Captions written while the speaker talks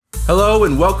Hello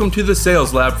and welcome to the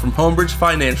Sales Lab from Homebridge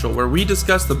Financial, where we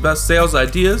discuss the best sales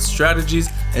ideas, strategies,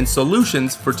 and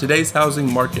solutions for today's housing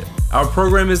market. Our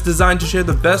program is designed to share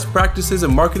the best practices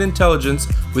and market intelligence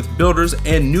with builders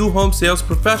and new home sales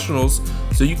professionals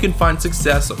so you can find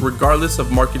success regardless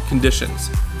of market conditions.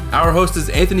 Our host is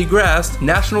Anthony Grast,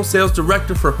 National Sales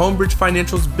Director for Homebridge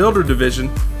Financial's Builder Division,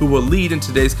 who will lead in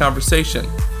today's conversation.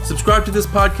 Subscribe to this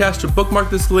podcast or bookmark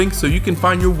this link so you can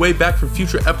find your way back for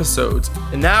future episodes.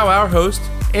 And now our host,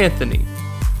 Anthony.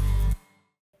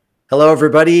 Hello,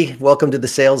 everybody. Welcome to the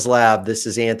Sales Lab. This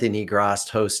is Anthony Grast,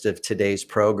 host of today's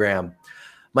program.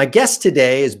 My guest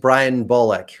today is Brian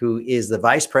Bullock, who is the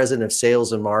Vice President of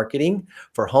Sales and Marketing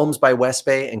for Homes by West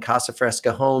Bay and Casa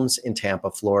Fresca Homes in Tampa,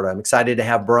 Florida. I'm excited to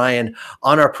have Brian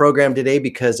on our program today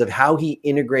because of how he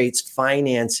integrates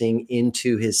financing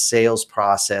into his sales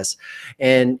process.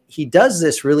 And he does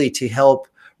this really to help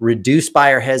reduce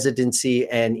buyer hesitancy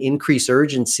and increase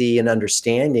urgency and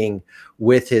understanding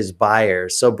with his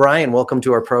buyers. So Brian, welcome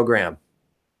to our program.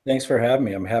 Thanks for having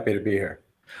me. I'm happy to be here.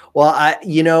 Well,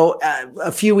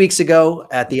 a few weeks ago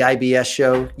at the IBS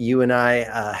show, you and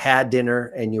I had dinner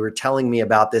and you were telling me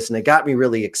about this, and it got me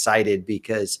really excited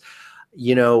because,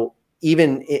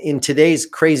 even in today's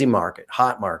crazy market,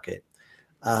 hot market,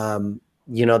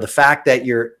 the fact that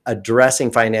you're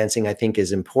addressing financing, I think,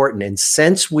 is important. And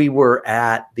since we were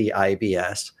at the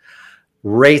IBS,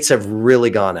 rates have really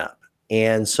gone up.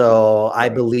 And so I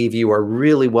believe you are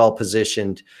really well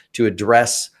positioned to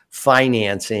address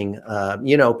financing,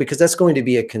 because that's going to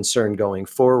be a concern going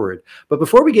forward. But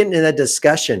before we get into that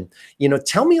discussion,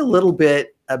 tell me a little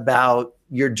bit about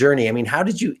your journey. I mean, how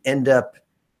did you end up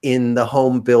in the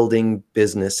home building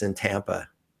business in Tampa?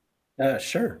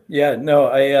 Sure. Yeah,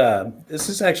 no, this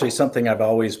is actually something I've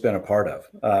always been a part of.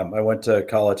 I went to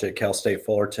college at Cal State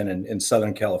Fullerton in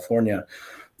Southern California.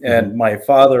 And my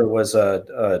father was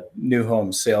a new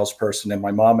home salesperson, and my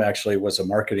mom actually was a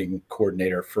marketing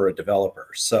coordinator for a developer.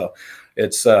 So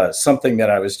it's something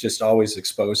that I was just always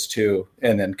exposed to.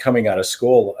 And then coming out of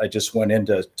school, I just went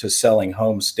into selling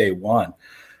homes day one.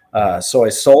 So I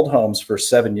sold homes for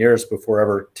 7 years before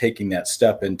ever taking that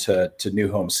step into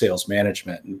new home sales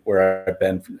management, where I've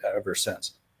been ever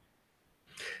since.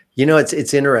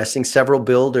 It's interesting. Several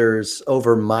builders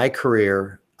over my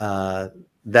career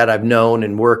that I've known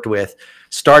and worked with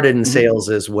started in sales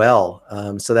as well.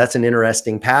 So that's an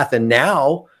interesting path. And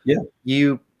now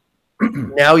you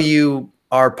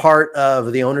are part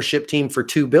of the ownership team for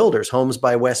two builders, Homes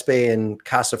by West Bay and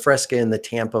Casa Fresca in the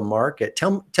Tampa market.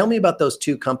 Tell me about those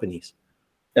two companies.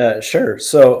 Sure.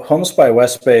 So Homes by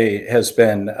West Bay has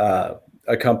been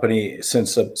a company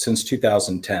since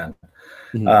 2010.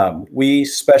 We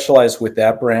specialize with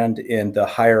that brand in the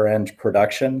higher end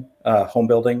production home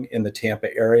building in the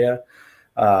Tampa area.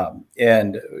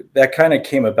 And that kind of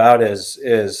came about as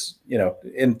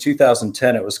in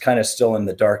 2010, it was kind of still in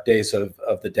the dark days of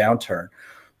the downturn.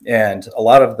 And a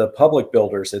lot of the public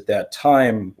builders at that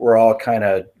time were all kind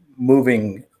of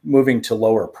moving to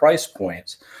lower price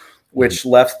points, which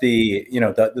left the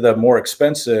more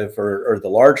expensive or the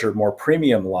larger, more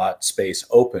premium lot space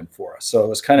open for us. So it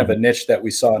was kind of a niche that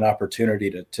we saw an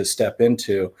opportunity to step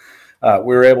into.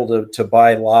 We were able to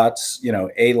buy lots,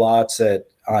 A lots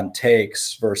on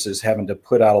takes versus having to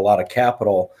put out a lot of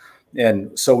capital.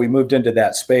 And so we moved into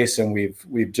that space, and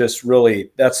we've just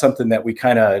really, that's something that we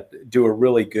kind of do a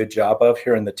really good job of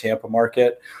here in the Tampa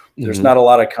market. There's not a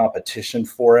lot of competition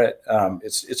for it.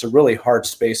 It's a really hard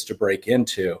space to break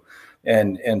into.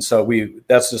 And so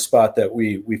that's the spot that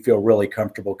we feel really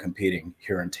comfortable competing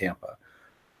here in Tampa.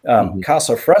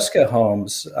 Casa Fresca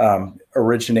Homes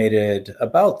originated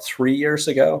about 3 years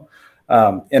ago.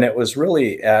 And it was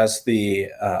really as the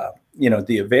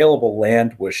available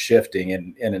land was shifting,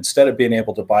 and instead of being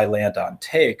able to buy land on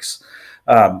takes,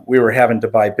 we were having to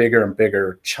buy bigger and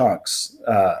bigger chunks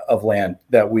of land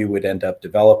that we would end up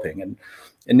developing. And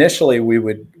initially we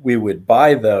would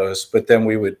buy those, but then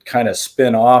we would kind of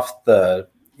spin off the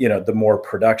more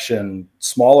production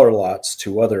smaller lots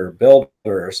to other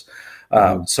builders,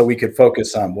 so we could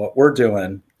focus on what we're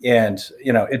doing. And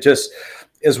it just,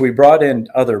 as we brought in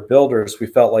other builders, we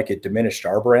felt like it diminished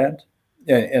our brand.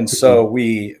 And so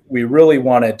we really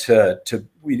wanted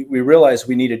we realized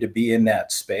we needed to be in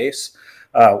that space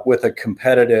with a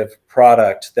competitive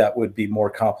product that would be more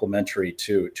complementary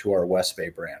to our West Bay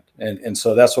brand. And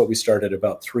so that's what we started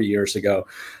about 3 years ago.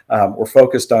 We're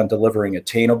focused on delivering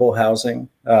attainable housing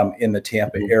in the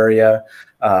Tampa area.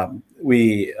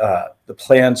 The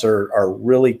plans are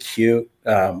really cute.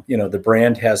 The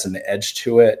brand has an edge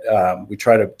to it. We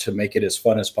try to make it as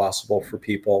fun as possible for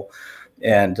people.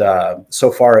 And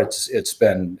so far it's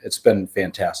been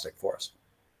fantastic for us.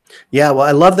 Yeah, well,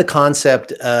 I love the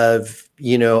concept of,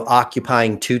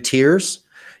 occupying two tiers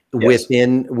Yes.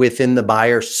 within the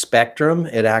buyer spectrum.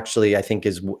 It actually, I think,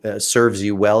 is serves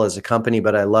you well as a company,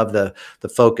 but I love the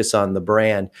focus on the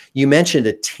brand. You mentioned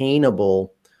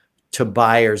attainable to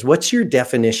buyers. What's your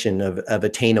definition of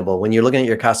attainable? When you're looking at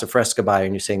your Casa Fresca buyer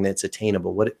and you're saying that it's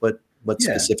attainable, what Yeah.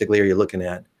 specifically are you looking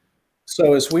at?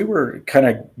 So as we were kind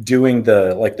of doing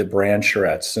the brand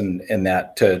charrettes and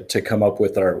that to come up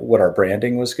with what our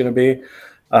branding was going to be,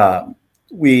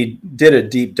 we did a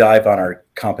deep dive on our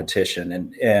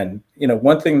competition, and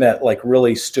one thing that like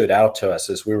really stood out to us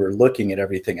as we were looking at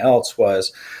everything else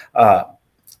was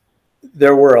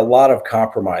there were a lot of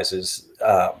compromises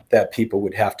that people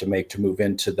would have to make to move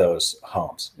into those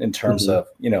homes in terms Mhm. of,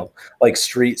 like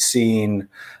street scene,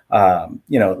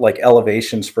 like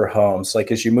elevations for homes. Like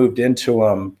as you moved into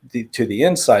them to the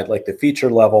inside, like the feature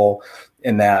level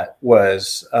in that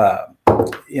was, I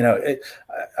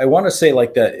want to say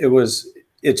like that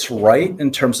it's right in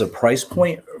terms of price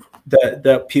point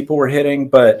that people were hitting,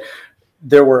 but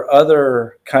there were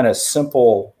other kind of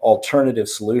simple alternative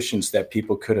solutions that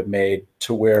people could have made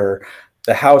to where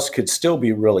the house could still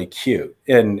be really cute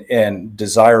and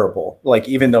desirable, like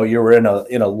even though you were in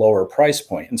a lower price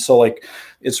point. And so like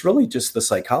it's really just the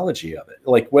psychology of it.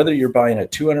 Like whether you're buying a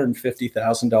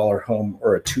 $250,000 home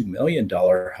or a $2 million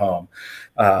home,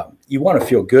 you want to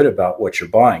feel good about what you're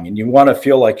buying, and you want to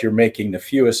feel like you're making the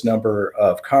fewest number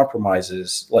of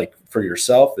compromises, like for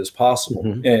yourself as possible.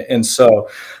 Mhm. And so,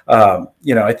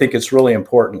 I think it's really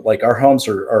important. Like our homes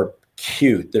are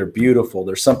cute, they're beautiful,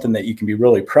 they're something that you can be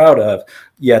really proud of,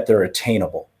 yet they're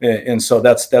attainable. And so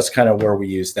that's kind of where we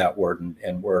use that word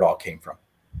and where it all came from.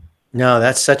 No,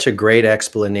 that's such a great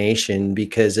explanation,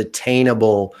 because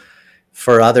attainable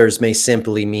for others may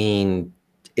simply mean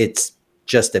it's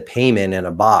just a payment in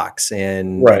a box.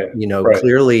 And, Right,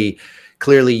 right.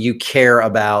 clearly you care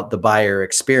about the buyer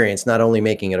experience, not only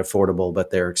making it affordable,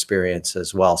 but their experience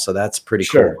as well. So that's pretty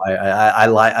cool. Sure, I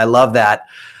love that.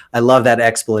 I love that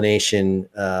explanation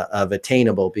of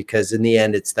attainable, because in the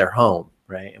end, it's their home,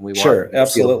 right? And we want sure, them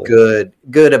to feel absolutely.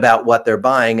 good about what they're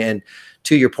buying. And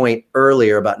to your point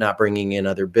earlier about not bringing in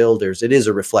other builders, it is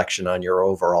a reflection on your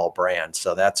overall brand.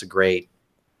 So that's a great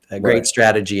Right.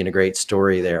 strategy and a great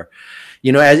story there.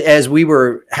 As we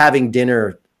were having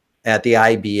dinner at the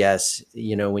IBS,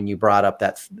 when you brought up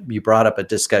a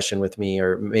discussion with me,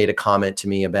 or made a comment to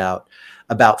me about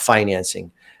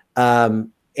financing.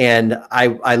 And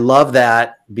I love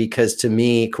that, because to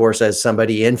me, of course, as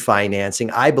somebody in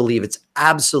financing, I believe it's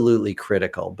absolutely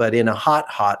critical. But in a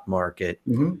hot market,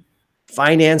 Mhm.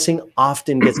 financing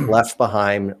often gets left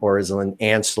behind, or is an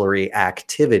ancillary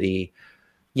activity,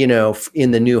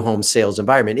 in the new home sales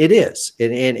environment. It is.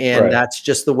 And Right. that's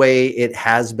just the way it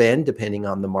has been, depending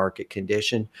on the market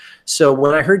condition. So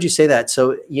when I heard you say that,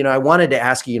 I wanted to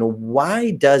ask you,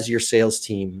 why does your sales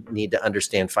team need to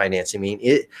understand financing? I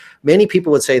mean, many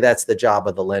people would say that's the job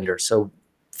of the lender. So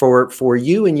for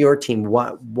you and your team,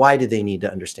 why do they need to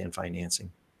understand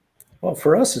financing? Well,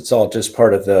 for us, it's all just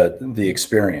part of the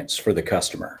experience for the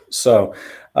customer. So,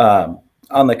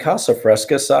 on the Casa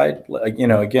Fresca side,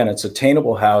 again, it's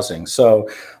attainable housing. So,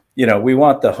 we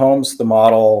want the homes, the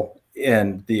model,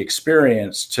 and the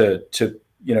experience to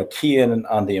key in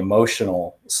on the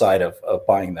emotional side of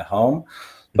buying the home.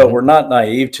 But Mhm. we're not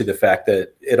naive to the fact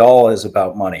that it all is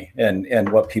about money and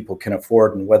what people can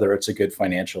afford and whether it's a good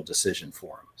financial decision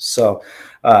for them. So,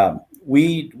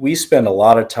 we spend a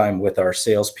lot of time with our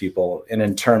salespeople, and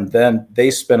in turn, then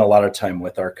they spend a lot of time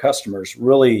with our customers,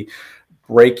 really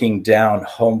breaking down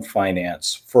home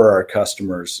finance for our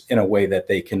customers in a way that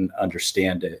they can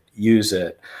understand it, use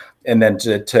it, and then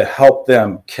to help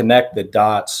them connect the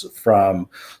dots from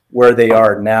where they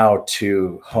are now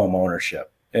to home ownership.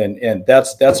 And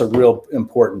that's a real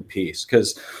important piece,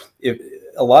 because if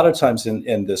a lot of times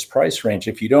in this price range,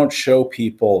 if you don't show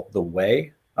people the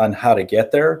way on how to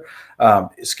get there,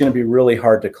 it's going to be really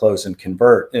hard to close and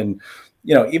convert. And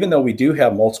even though we do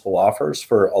have multiple offers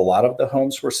for a lot of the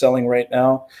homes we're selling right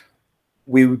now,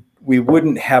 we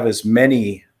wouldn't have as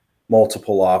many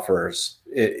multiple offers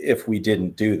if we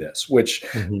didn't do this, which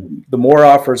Mhm. the more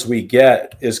offers we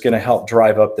get is going to help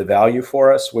drive up the value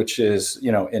for us, which is,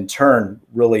 in turn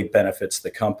really benefits the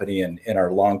company and in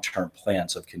our long-term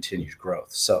plans of continued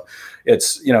growth. So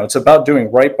it's about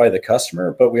doing right by the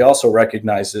customer, but we also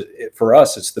recognize that for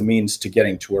us, it's the means to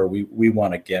getting to where we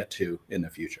want to get to in the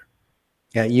future.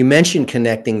 Yeah, you mentioned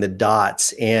connecting the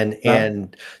dots, and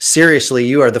Uh, seriously,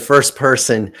 you are the first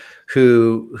person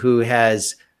who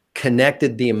has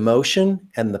connected the emotion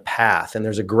and the path. And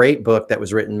there's a great book that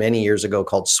was written many years ago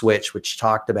called Switch, which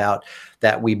talked about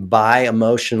that we buy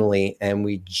emotionally and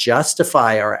we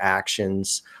justify our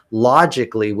actions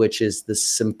logically, which is the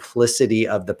simplicity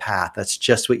of the path. That's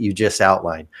just what you just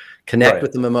outlined. Connect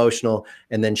with them emotional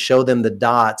and then show them the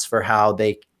dots for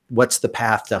what's the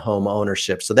path to home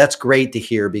ownership. So that's great to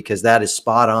hear, because that is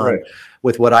spot on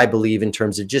with what I believe in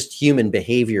terms of just human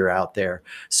behavior out there.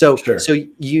 So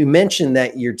you mentioned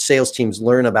that your sales teams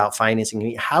learn about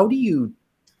financing. How do you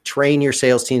train your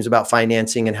sales teams about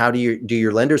financing, and how do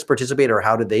your lenders participate, or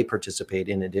how do they participate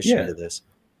in addition to this?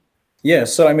 Yeah,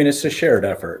 so I mean, it's a shared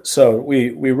effort. So we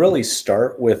really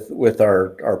start with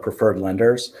our preferred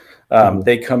lenders.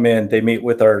 They come in, they meet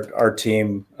with our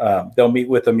team. They'll meet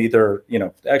with them either,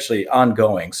 actually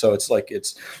ongoing. So it's like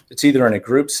it's either in a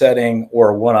group setting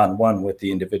or one-on-one with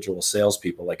the individual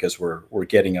salespeople, like as we're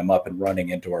getting them up and running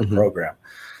into our program.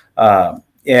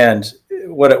 And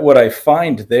what I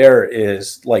find there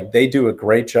is, like, they do a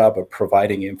great job of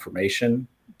providing information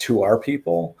to our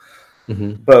people.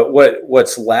 But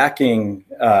what's lacking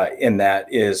in that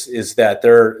is that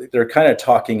they're kind of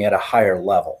talking at a higher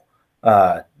level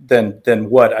than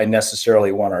what I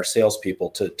necessarily want our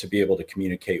salespeople to be able to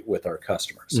communicate with our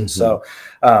customers. And so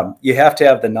you have to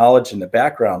have the knowledge and the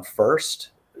background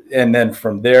first, and then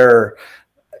from there,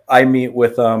 I meet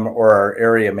with them, or our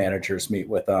area managers meet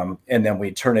with them, and then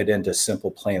we turn it into simple,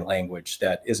 plain language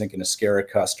that isn't going to scare a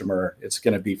customer. It's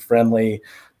going to be friendly.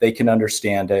 They can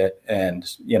understand it, and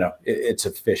it's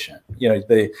efficient.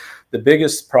 The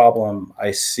biggest problem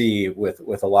I see with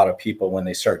a lot of people when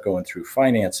they start going through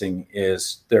financing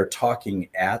is they're talking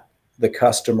at the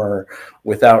customer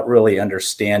without really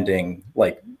understanding,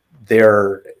 like,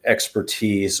 their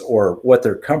expertise or what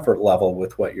their comfort level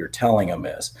with what you're telling them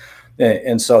is.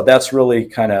 And so that's really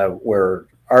kind of where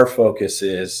our focus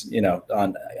is,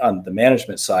 on the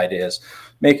management side, is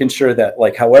making sure that,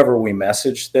 like, however we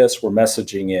message this, we're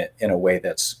messaging it in a way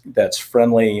that's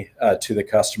friendly to the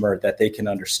customer, that they can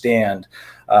understand,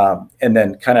 and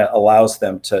then kind of allows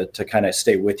them to kind of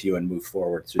stay with you and move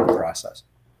forward through the process.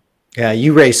 Yeah,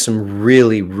 you raised some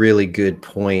really, really good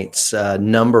points.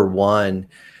 Number one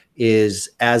is,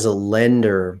 as a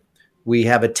lender, we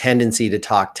have a tendency to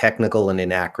talk technical and in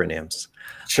acronyms.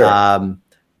 Sure.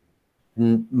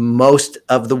 Most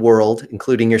of the world,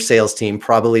 including your sales team,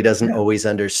 probably doesn't always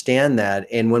understand that.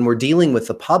 And when we're dealing with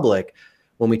the public,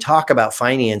 when we talk about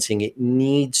financing, it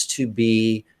needs to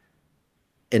be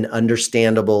an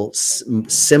understandable,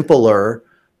 simpler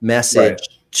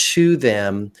message to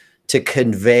them to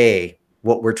convey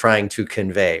what we're trying to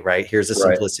convey, right? Here's the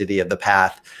simplicity of the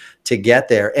path to get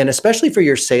there. And especially for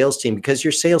your sales team, because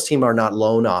your sales team are not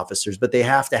loan officers, but they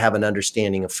have to have an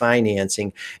understanding of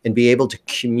financing and be able to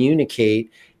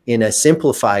communicate in a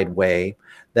simplified way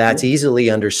that's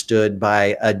easily understood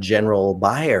by a general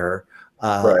buyer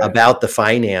about the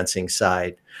financing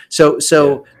side.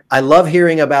 So I love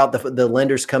hearing about the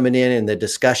lenders coming in and the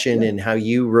discussion and how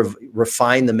you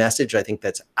refine the message. I think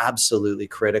that's absolutely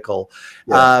critical.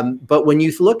 But when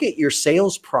you look at your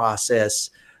sales process,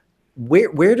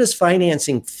 where does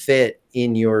financing fit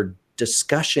in your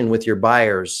discussion with your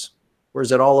buyers? Where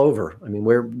is it all over? I mean,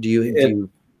 where do you?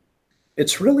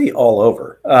 It's really all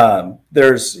over.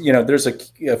 There's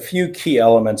a few key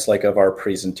elements, like, of our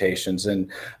presentations,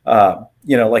 and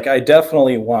like, I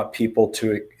definitely want people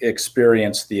to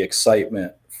experience the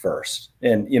excitement first,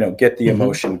 and get the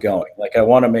emotion going. Like, I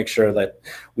want to make sure that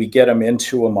we get them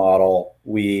into a model.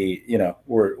 We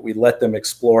let them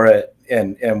explore it,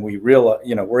 and we realize,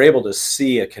 we're able to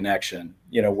see a connection,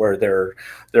 where they're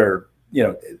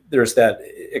there's that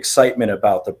excitement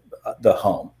about the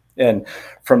home. And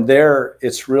from there,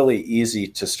 it's really easy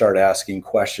to start asking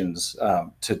questions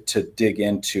to dig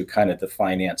into kind of the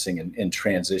financing and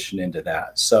transition into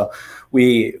that. So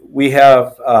we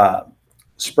have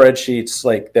spreadsheets,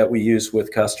 like, that we use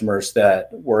with customers, that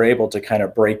we're able to kind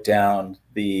of break down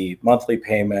the monthly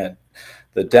payment,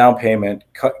 the down payment,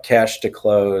 cash to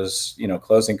close,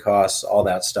 closing costs, all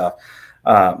that stuff.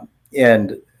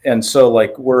 And so,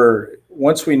 like,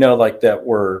 once we know, like, that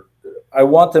I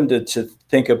want them to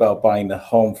think about buying the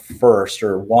home first,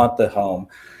 or want the home,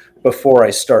 before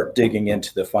I start digging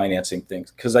into the financing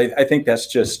things. Because I think that's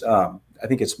just, I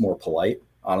think it's more polite,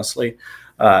 honestly.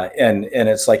 And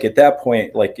it's like, at that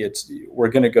point, like, we're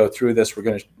going to go through this. We're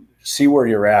going to see where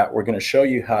you're at. We're going to show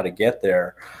you how to get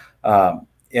there.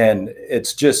 And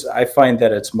it's just, I find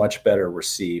that it's much better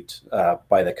received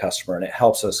by the customer, and it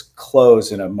helps us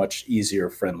close in a much easier,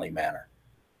 friendly manner.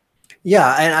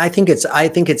 Yeah, and I think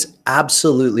it's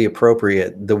absolutely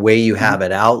appropriate the way you have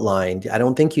it outlined. I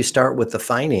don't think you start with the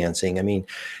financing. I mean,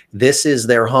 this is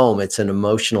their home. It's an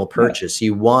emotional purchase.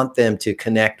 You want them to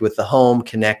connect with the home,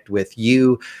 connect with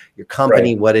you, your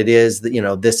company, what it is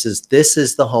that, this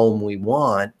is the home we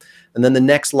want. And then the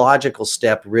next logical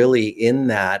step really in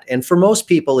that, and for most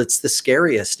people, it's the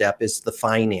scariest step, is the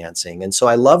financing. And so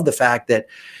I love the fact that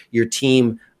your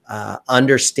team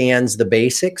understands the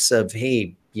basics of,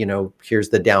 hey, here's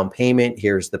the down payment,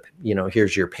 here's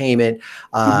your payment.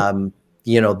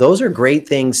 Those are great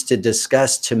things to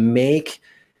discuss to make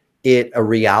it a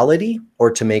reality,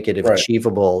 or to make it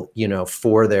achievable,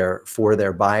 for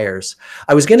their buyers.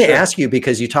 I was going to ask you,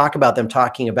 because you talk about them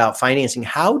talking about financing,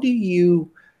 how do you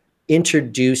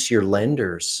introduce your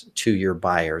lenders to your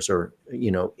buyers, or,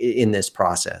 in this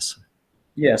process?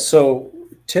 Yeah. So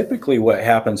typically what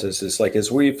happens is like,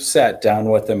 as we've sat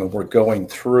down with them and we're going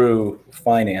through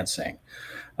financing,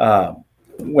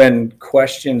 when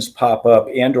questions pop up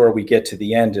and or we get to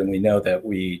the end and we know that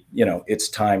it's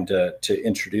time to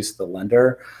introduce the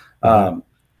lender,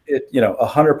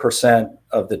 100%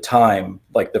 of the time,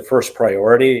 like, the first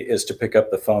priority is to pick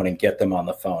up the phone and get them on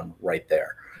the phone right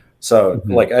there. So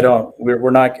like,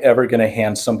 we're not ever going to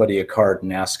hand somebody a card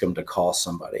and ask them to call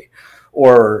somebody,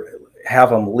 or have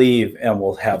them leave and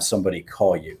we'll have somebody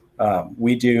call you.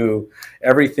 We do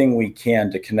everything we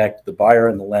can to connect the buyer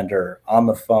and the lender on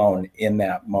the phone in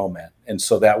that moment. And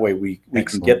so that way we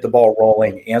can get the ball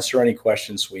rolling, answer any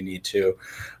questions we need to,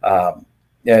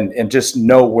 and just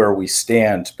know where we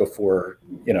stand before,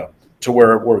 to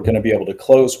where we're going to be able to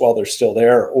close while they're still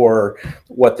there, or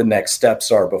what the next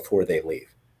steps are before they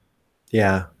leave.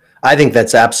 Yeah, I think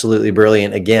that's absolutely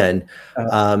brilliant. Again,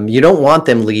 you don't want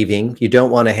them leaving. You don't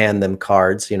want to hand them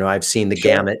cards. I've seen the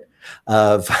gamut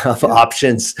of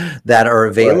options that are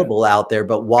available out there.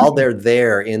 But while they're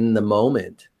there in the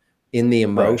moment, in the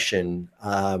emotion,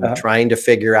 trying to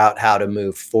figure out how to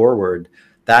move forward,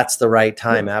 that's the right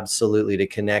time, absolutely, to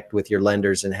connect with your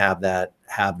lenders and have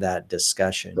that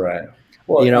discussion. Right.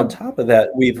 Well, on top of that,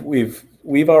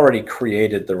 we've already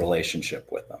created the relationship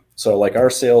with them. So like, our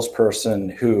salesperson,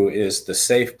 who is the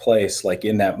safe place, like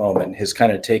in that moment, has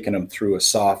kind of taken them through a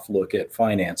soft look at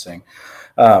financing.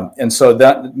 And so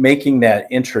that, making that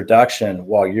introduction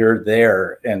while you're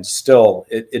there, and still,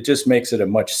 it just makes it a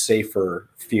much safer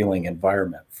feeling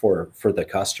environment for the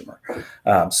customer.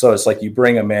 So it's like, you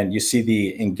bring them in, you see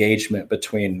the engagement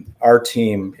between our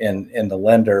team and the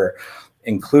lender,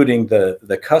 including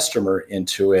the customer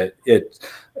into it.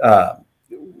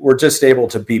 We're just able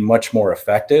to be much more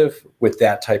effective with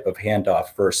that type of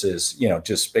handoff versus,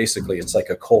 just basically it's like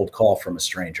a cold call from a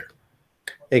stranger.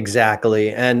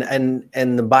 Exactly. And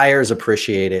the buyers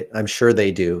appreciate it. I'm sure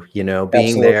they do, being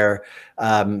Absolutely. there.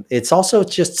 It's also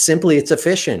just simply, it's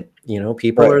efficient.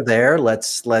 People are there.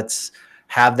 Let's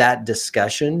have that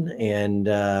discussion and,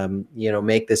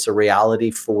 make this a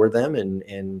reality for them,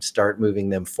 and start moving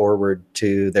them forward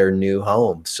to their new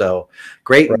home. So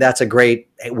great. That's a great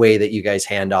way that you guys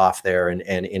hand off there and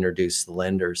introduce the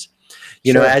lenders.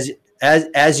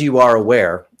 As you are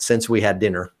aware, since we had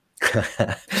dinner,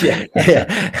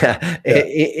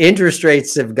 interest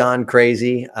rates have gone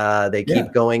crazy. They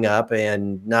keep going up,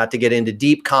 and not to get into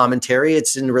deep commentary,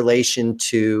 it's in relation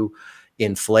to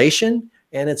inflation,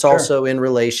 and it's also in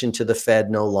relation to the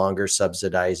Fed no longer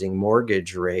subsidizing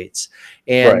mortgage rates.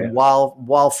 And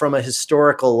while from a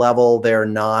historical level, they're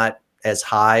not as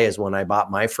high as when I bought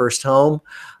my first home,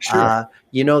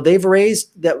 they've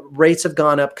raised, that rates have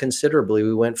gone up considerably.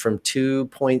 We went from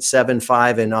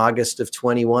 2.75 in August of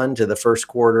 21 to the first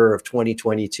quarter of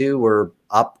 2022. We're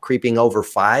up, creeping over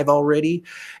 5 already.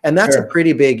 And that's a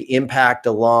pretty big impact,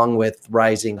 along with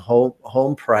rising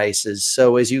home prices.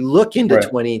 So as you look into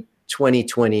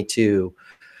 2022,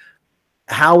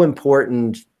 how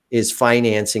important is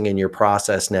financing in your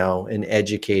process now, in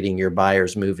educating your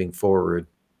buyers moving forward?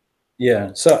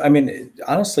 Yeah. So, I mean,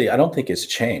 honestly, I don't think it's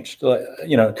changed,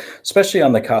 especially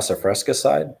on the Casa Fresca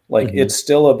side. Like, it's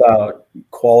still about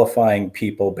qualifying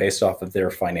people based off of their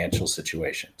financial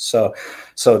situation. So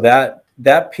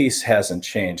that piece hasn't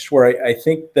changed. Where I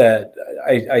think that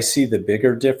I see the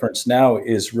bigger difference now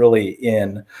is really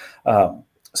in,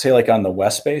 say, like on the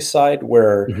West Bay side,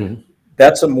 where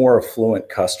that's a more affluent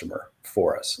customer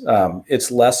for us. It's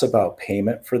less about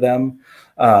payment for them.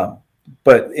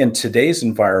 But in today's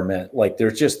environment, like,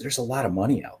 there's a lot of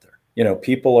money out there.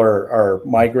 People are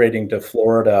migrating to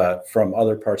Florida from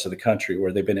other parts of the country,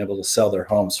 where they've been able to sell their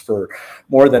homes for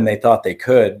more than they thought they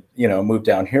could, move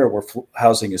down here where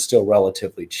housing is still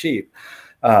relatively cheap.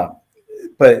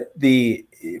 But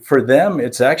for them,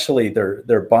 it's actually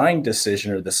their buying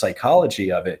decision, or the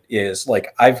psychology of it is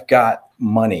like, I've got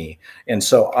money, and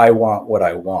so I want what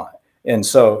I want. And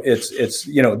so it's,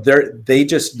 you know,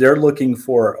 they're looking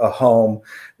for a home,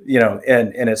 you know,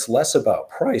 and it's less about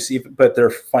price, even, but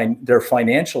they're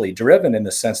financially driven in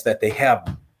the sense that they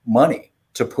have money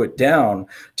to put down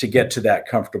to get to that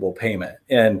comfortable payment.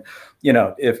 And, you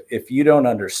know, if you don't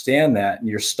understand that and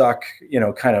you're stuck, you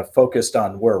know, kind of focused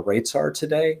on where rates are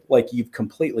today, like, you've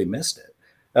completely missed it.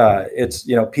 It's,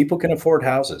 you know, people can afford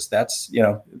houses. That's, you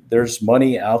know, there's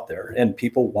money out there and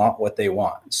people want what they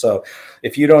want. So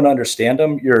if you don't understand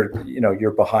them,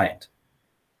 you're behind.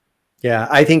 Yeah,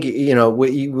 I think, you know,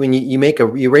 when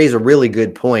you raise a really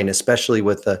good point, especially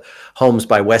with the Homes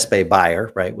by West Bay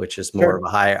buyer, right, which is more of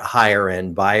a higher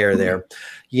end buyer there.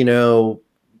 You know,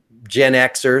 Gen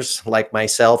Xers like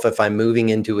myself, if I'm moving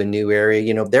into a new area,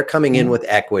 you know, they're coming in with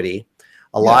equity,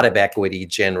 a lot of equity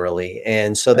generally,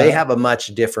 and so they have a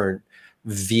much different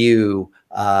view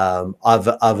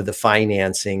of the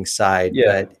financing side.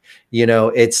 But you know,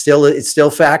 it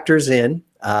still factors in.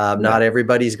 Not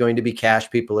everybody's going to be cash.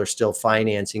 People are still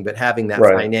financing, but having that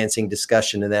financing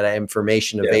discussion and that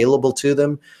information available to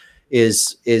them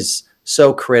is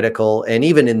so critical. And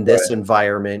even in this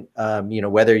environment, you know,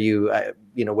 whether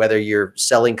you're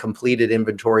selling completed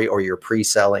inventory or you're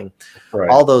pre-selling,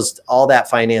 all that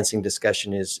financing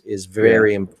discussion is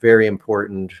very, very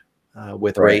important.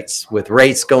 With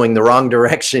rates going the wrong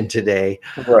direction today,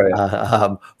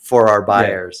 for our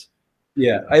buyers.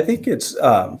 Yeah, I think it's,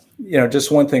 you know,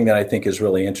 just one thing that I think is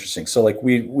really interesting. So like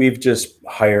we've just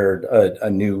hired a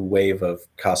new wave of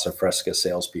Casa Fresca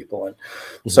salespeople. And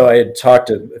so I had talked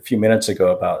a few minutes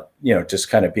ago about, you know, just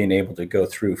kind of being able to go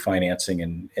through financing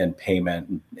and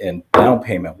payment and down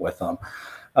payment with them.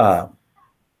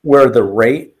 Where the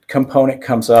rate component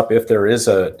comes up, if there is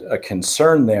a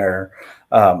concern there,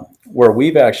 where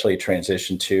we've actually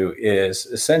transitioned to is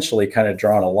essentially kind of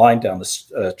drawing a line down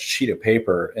the sheet of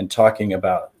paper and talking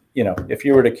about, you know, if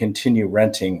you were to continue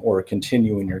renting or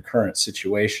continue in your current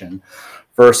situation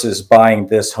versus buying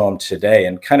this home today,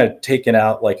 and kind of taking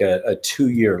out like a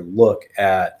 2-year look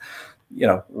at, you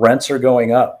know, rents are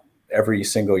going up every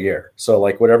single year. So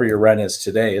like whatever your rent is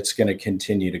today, it's going to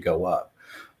continue to go up.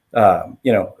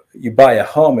 You know, you buy a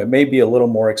home, it may be a little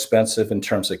more expensive in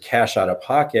terms of cash out of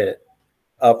pocket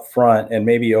up front and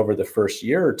maybe over the first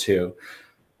year or two,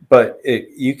 but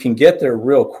you can get there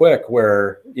real quick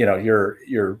where, you know,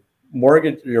 your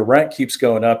mortgage, your rent keeps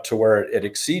going up to where it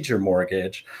exceeds your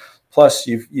mortgage. Plus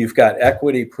you've got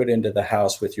equity put into the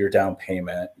house with your down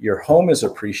payment. Your home is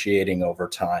appreciating over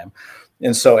time.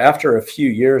 And so after a few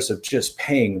years of just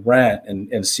paying rent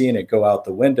and seeing it go out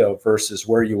the window versus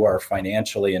where you are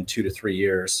financially in 2 to 3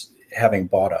 years, having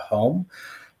bought a home,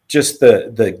 just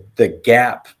the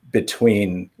gap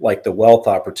between like the wealth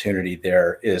opportunity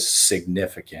there is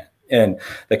significant. And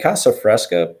the Casa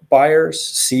Fresca buyers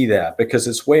see that because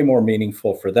it's way more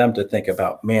meaningful for them to think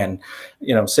about, man,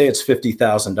 you know, say it's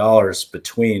 $50,000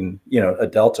 between, you know, a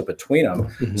delta between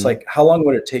them. It's like, how long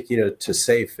would it take you to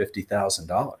save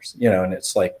 $50,000? You know, and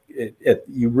it's like,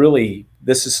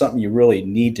 this is something you really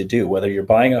need to do, whether you're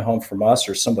buying a home from us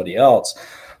or somebody else.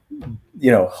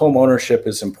 You know, home ownership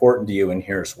is important to you, and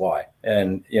here's why.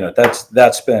 And, you know,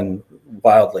 that's been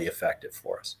wildly effective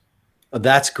for us.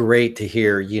 That's great to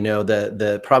hear. You know,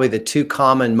 the probably the two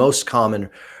most common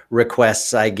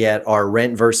requests I get are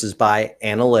rent versus buy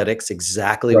analytics,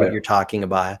 exactly what you're talking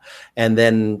about. And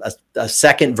then a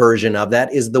second version of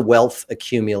that is the wealth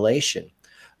accumulation.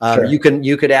 You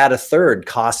could add a third,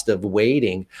 cost of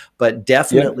waiting, but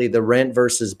definitely the rent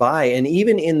versus buy. And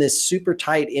even in this super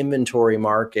tight inventory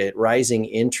market, rising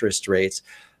interest rates,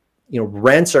 you know,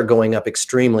 rents are going up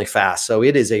extremely fast. So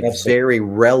it is a very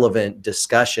relevant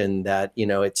discussion that, you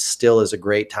know, it still is a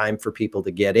great time for people to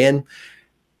get in.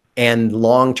 And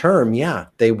long term,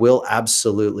 they will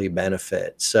absolutely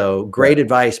benefit. So great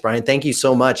advice, Brian. Thank you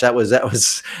so much. That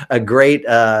was a great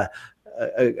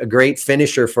a great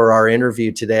finisher for our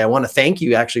interview today. I want to thank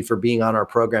you actually for being on our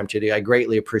program today. I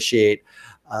greatly appreciate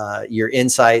your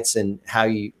insights and how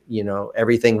you know,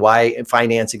 everything, why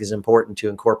financing is important to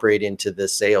incorporate into the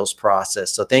sales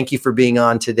process. So thank you for being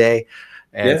on today.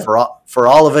 And for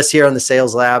all of us here on the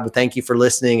Sales Lab, thank you for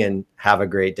listening and have a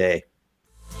great day.